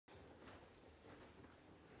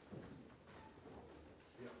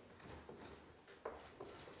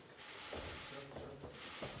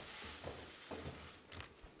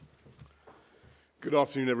Good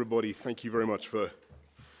afternoon, everybody. Thank you very much for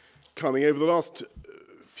coming. Over the last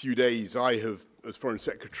few days, I have, as Foreign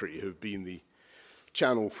Secretary, have been the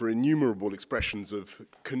channel for innumerable expressions of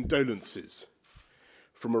condolences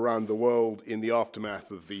from around the world in the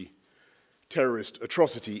aftermath of the terrorist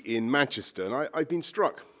atrocity in Manchester. And I've been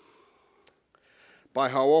struck by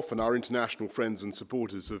how often our international friends and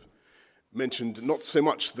supporters have mentioned not so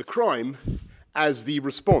much the crime as the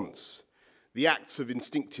response, the acts of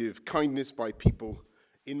instinctive kindness by people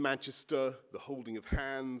in Manchester, the holding of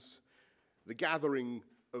hands, the gathering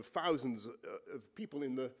of thousands of people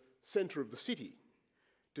in the centre of the city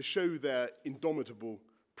to show their indomitable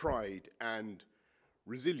pride and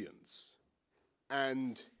resilience,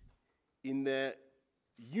 and in their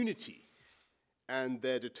unity and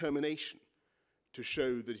their determination to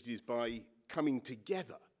show that it is by coming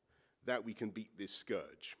together that we can beat this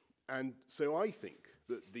scourge. And so I think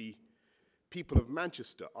that the people of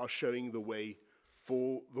Manchester are showing the way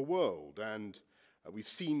for the world. And we've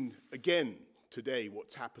seen again today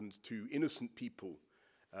what's happened to innocent people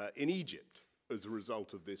in Egypt as a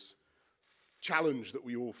result of this challenge that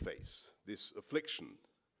we all face, this affliction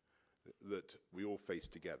that we all face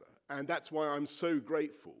together. And that's why I'm so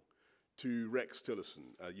grateful to Rex Tillerson,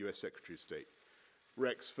 US Secretary of State.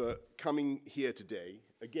 Rex, for coming here today,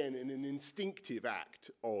 again in an instinctive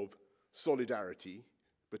act of solidarity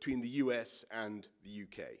between the US and the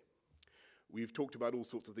UK. We've talked about all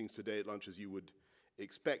sorts of things today at lunch, as you would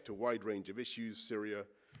expect, a wide range of issues: Syria,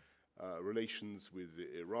 relations with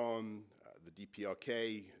Iran, the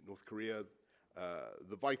DPRK, North Korea,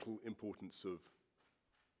 the vital importance of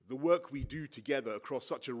the work we do together across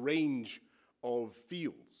such a range of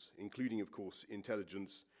fields, including, of course,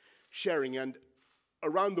 intelligence sharing. And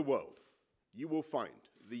around the world, you will find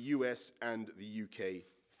the US and the UK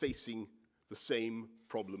facing the same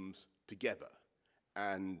problems together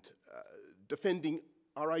and defending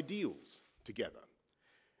our ideals together.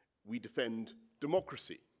 We defend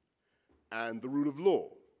democracy and the rule of law,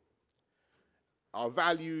 our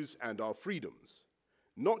values and our freedoms,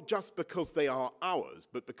 not just because they are ours,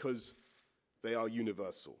 but because they are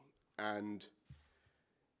universal. And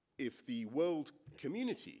if the world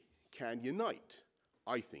community can unite,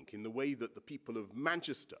 I think, in the way that the people of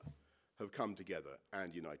Manchester have come together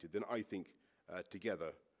and united, then I think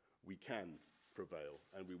together we can prevail,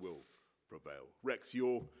 and we will prevail. Rex,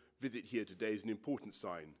 your visit here today is an important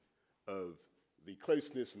sign of the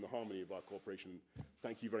closeness and the harmony of our cooperation.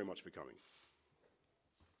 Thank you very much for coming.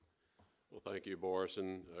 Well, thank you, Boris,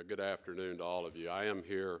 and good afternoon to all of you. I am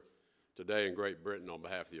here today in Great Britain on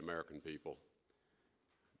behalf of the American people.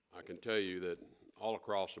 I can tell you that all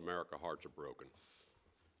across America, hearts are broken.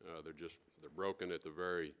 They're broken at the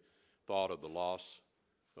very thought of the loss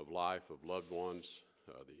of life of loved ones,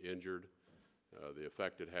 the injured, the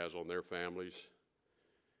effect it has on their families.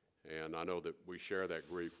 And I know that we share that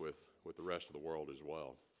grief with the rest of the world as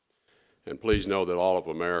well. And please know that all of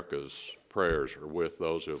America's prayers are with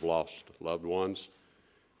those who have lost loved ones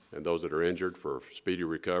and those that are injured for speedy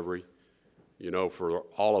recovery. You know, for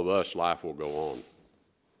all of us, life will go on.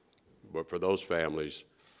 But for those families,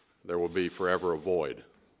 there will be forever a void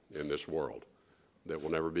in this world that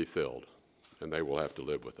will never be filled, and they will have to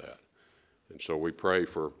live with that. And so we pray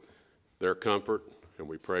for their comfort, and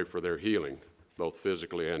we pray for their healing, both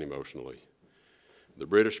physically and emotionally. The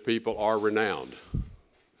British people are renowned,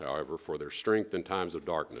 however, for their strength in times of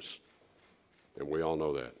darkness, and we all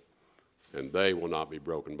know that. And they will not be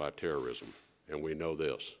broken by terrorism, and we know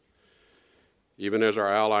this. Even as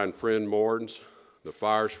our ally and friend mourns, the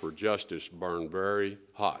fires for justice burn very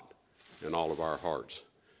hot in all of our hearts.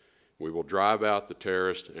 We will drive out the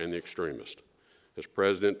terrorists and the extremists. As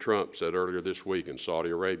President Trump said earlier this week in Saudi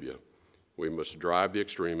Arabia, we must drive the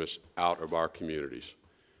extremists out of our communities.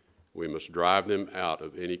 We must drive them out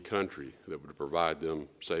of any country that would provide them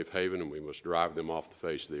safe haven, and we must drive them off the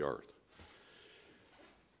face of the earth.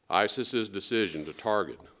 ISIS's decision to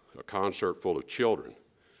target a concert full of children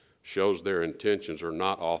shows their intentions are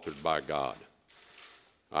not authored by God.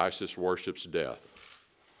 ISIS worships death.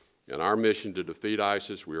 In our mission to defeat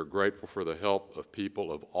ISIS, we are grateful for the help of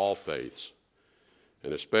people of all faiths,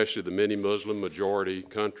 and especially the many Muslim majority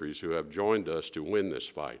countries who have joined us to win this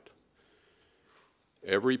fight.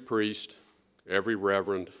 Every priest, every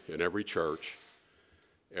reverend in every church,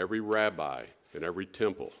 every rabbi in every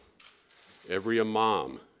temple, every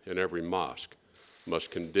imam in every mosque must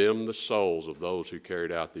condemn the souls of those who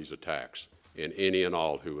carried out these attacks and any and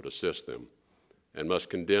all who would assist them, and must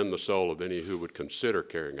condemn the soul of any who would consider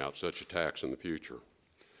carrying out such attacks in the future.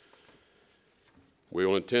 We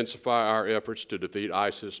will intensify our efforts to defeat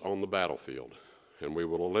ISIS on the battlefield, and we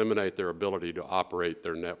will eliminate their ability to operate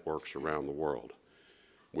their networks around the world.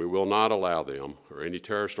 We will not allow them or any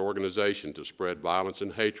terrorist organization to spread violence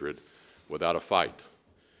and hatred without a fight.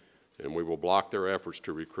 And we will block their efforts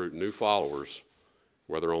to recruit new followers,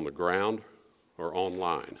 whether on the ground or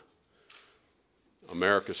online.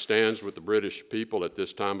 America stands with the British people at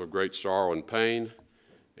this time of great sorrow and pain,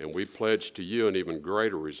 and we pledge to you an even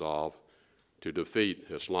greater resolve to defeat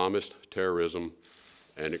Islamist terrorism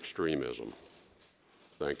and extremism.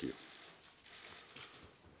 Thank you.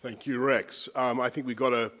 Thank you, Rex. I think we've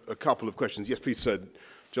got a couple of questions. Yes, please, sir,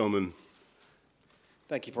 gentlemen.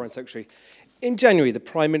 Thank you, Foreign Secretary. In January, the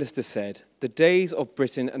Prime Minister said, "The days of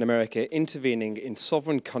Britain and America intervening in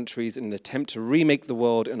sovereign countries in an attempt to remake the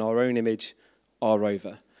world in our own image are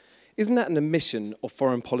over." Isn't that an admission of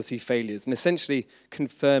foreign policy failures and essentially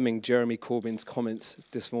confirming Jeremy Corbyn's comments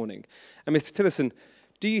this morning? And Mr. Tillerson,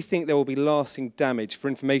 do you think there will be lasting damage for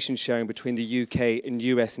information sharing between the UK and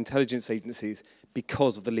US intelligence agencies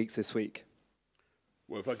because of the leaks this week?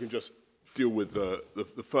 Well, if I can just deal with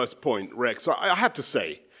the first point, Rex, I have to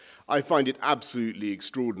say, I find it absolutely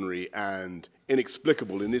extraordinary and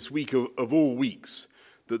inexplicable in this week of all weeks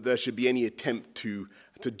that there should be any attempt to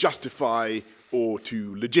justify or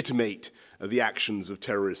to legitimate the actions of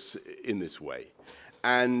terrorists in this way.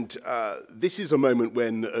 And this is a moment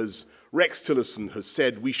when, as Rex Tillerson has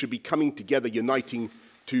said, we should be coming together, uniting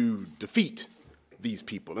to defeat these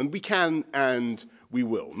people. And we can and we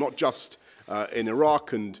will, not just in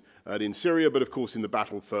Iraq and in Syria, but of course in the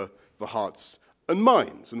battle for hearts and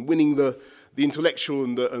minds, and winning the intellectual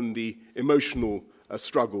and the emotional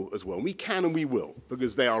struggle as well. And we can and we will,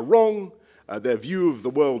 because they are wrong. Their view of the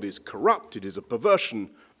world is corrupt. It is a perversion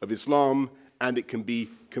of Islam, and it can be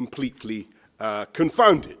completely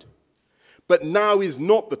confounded. But now is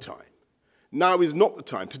not the time. Now is not the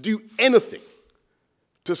time to do anything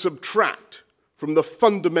to subtract from the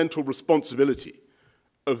fundamental responsibility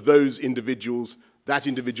of those individuals, that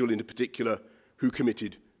individual in particular, who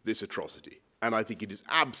committed this atrocity. And I think it is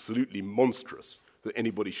absolutely monstrous that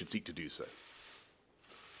anybody should seek to do so.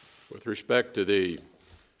 With respect to the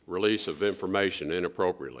release of information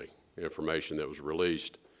inappropriately, information that was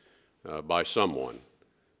released by someone,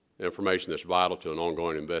 information that's vital to an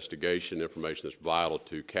ongoing investigation, information that's vital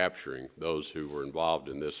to capturing those who were involved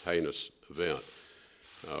in this heinous event.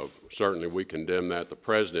 Certainly we condemn that. The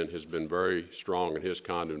President has been very strong in his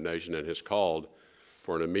condemnation and has called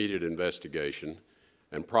for an immediate investigation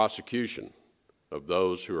and prosecution of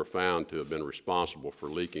those who are found to have been responsible for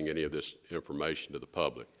leaking any of this information to the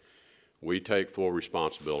public. We take full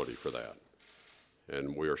responsibility for that,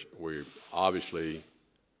 and we obviously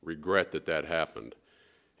regret that that happened.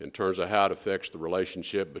 In terms of how it affects the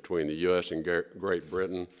relationship between the U.S. and Great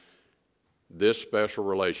Britain, this special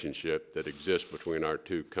relationship that exists between our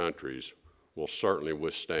two countries will certainly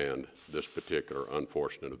withstand this particular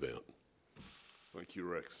unfortunate event. Thank you,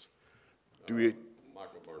 Rex. Michael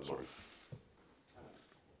Birnbaum.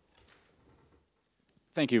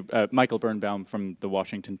 Thank you. Michael Birnbaum from The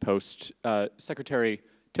Washington Post. Secretary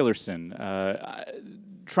Tillerson,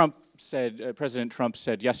 President Trump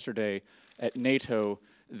said yesterday at NATO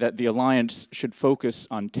that the alliance should focus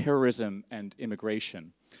on terrorism and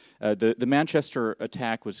immigration. The Manchester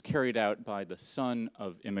attack was carried out by the son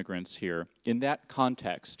of immigrants here. In that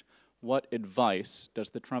context, what advice does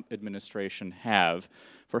the Trump administration have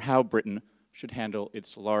for how Britain should handle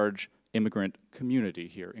its large immigrant community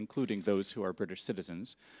here, including those who are British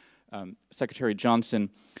citizens? Secretary Johnson,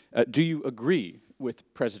 do you agree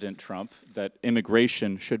with President Trump that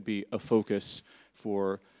immigration should be a focus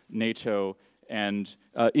for NATO, and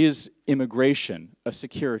is immigration a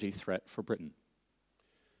security threat for Britain?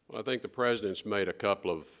 Well, I think the President's made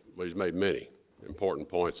he's made many important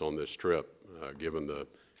points on this trip, given the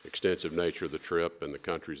extensive nature of the trip and the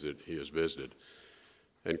countries that he has visited.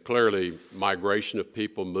 And clearly, migration of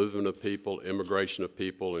people, movement of people, immigration of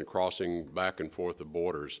people, and crossing back and forth the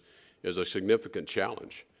borders is a significant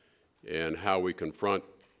challenge in how we confront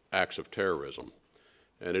acts of terrorism.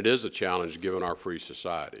 And it is a challenge given our free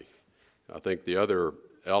society. I think the other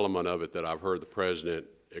element of it that I've heard the President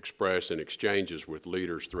express in exchanges with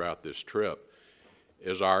leaders throughout this trip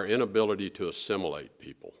is our inability to assimilate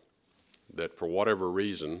people. That for whatever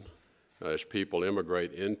reason, as people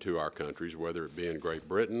immigrate into our countries, whether it be in Great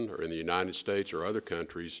Britain or in the United States or other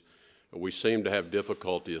countries, we seem to have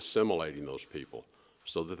difficulty assimilating those people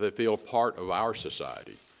so that they feel part of our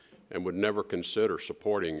society and would never consider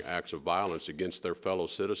supporting acts of violence against their fellow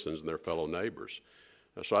citizens and their fellow neighbors.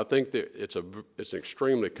 So I think that it's an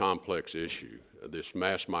extremely complex issue, this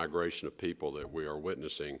mass migration of people that we are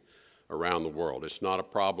witnessing around the world. It's not a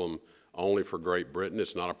problem only for Great Britain.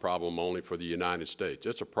 It's not a problem only for the United States.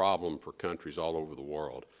 It's a problem for countries all over the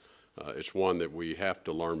world. it's one that we have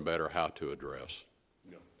to learn better how to address.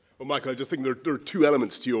 Yeah. Well, Michael, I just think there are two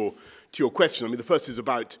elements to your question. I mean, the first is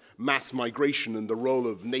about mass migration and the role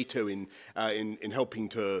of NATO in helping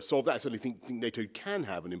to solve that. I certainly think NATO can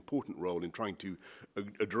have an important role in trying to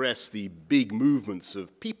address the big movements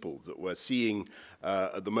of people that we're seeing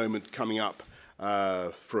at the moment coming up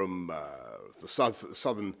from the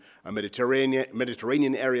southern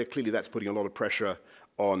Mediterranean area. Clearly, that's putting a lot of pressure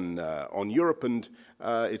on Europe, and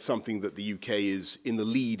it's something that the UK is in the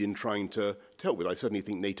lead in trying to help with. I certainly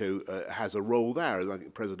think NATO has a role there, and I think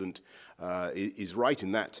the President is right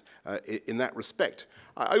in that respect.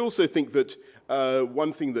 I also think that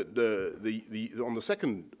one thing that on the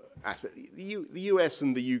second aspect, the US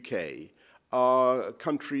and the UK are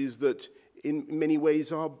countries that in many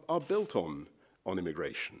ways are built on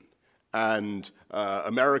immigration. And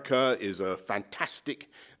America is a fantastic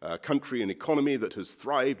country and economy that has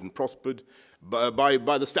thrived and prospered by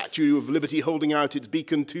the Statue of Liberty holding out its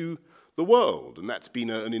beacon to the world. And that's been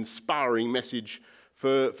an inspiring message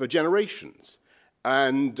for generations.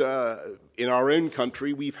 And in our own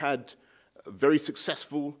country, we've had very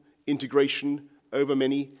successful integration over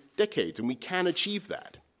many decades, and we can achieve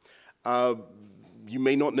that. You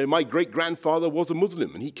may not know, my great-grandfather was a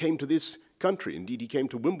Muslim, and he came to this country. Indeed, he came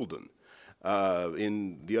to Wimbledon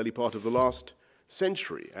in the early part of the last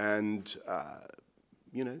century. And,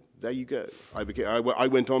 you know, there you go. I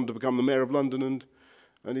went on to become the Mayor of London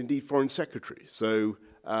and indeed Foreign Secretary. So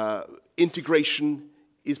integration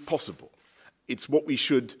is possible. It's what we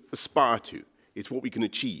should aspire to. It's what we can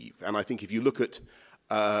achieve. And I think if you look at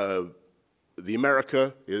the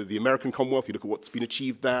American Commonwealth, you look at what's been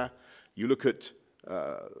achieved there, you look at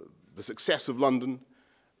the success of London,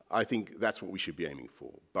 I think that's what we should be aiming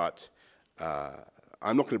for. But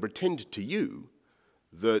I'm not going to pretend to you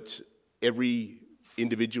that every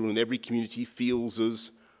individual in every community feels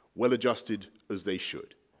as well-adjusted as they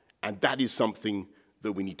should. And that is something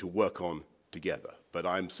that we need to work on together. But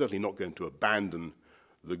I'm certainly not going to abandon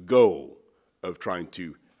the goal of trying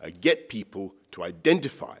to get people to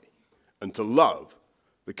identify and to love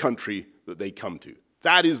the country that they come to.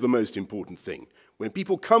 That is the most important thing. When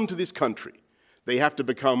people come to this country, they have to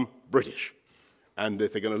become British. And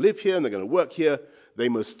if they're going to live here and they're going to work here, they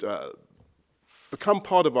must become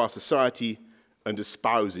part of our society and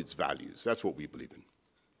espouse its values. That's what we believe in.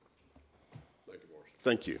 Thank you, Boris.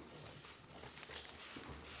 Thank you.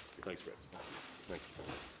 Thanks, Rex. Thank you.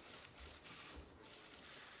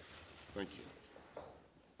 Thank you.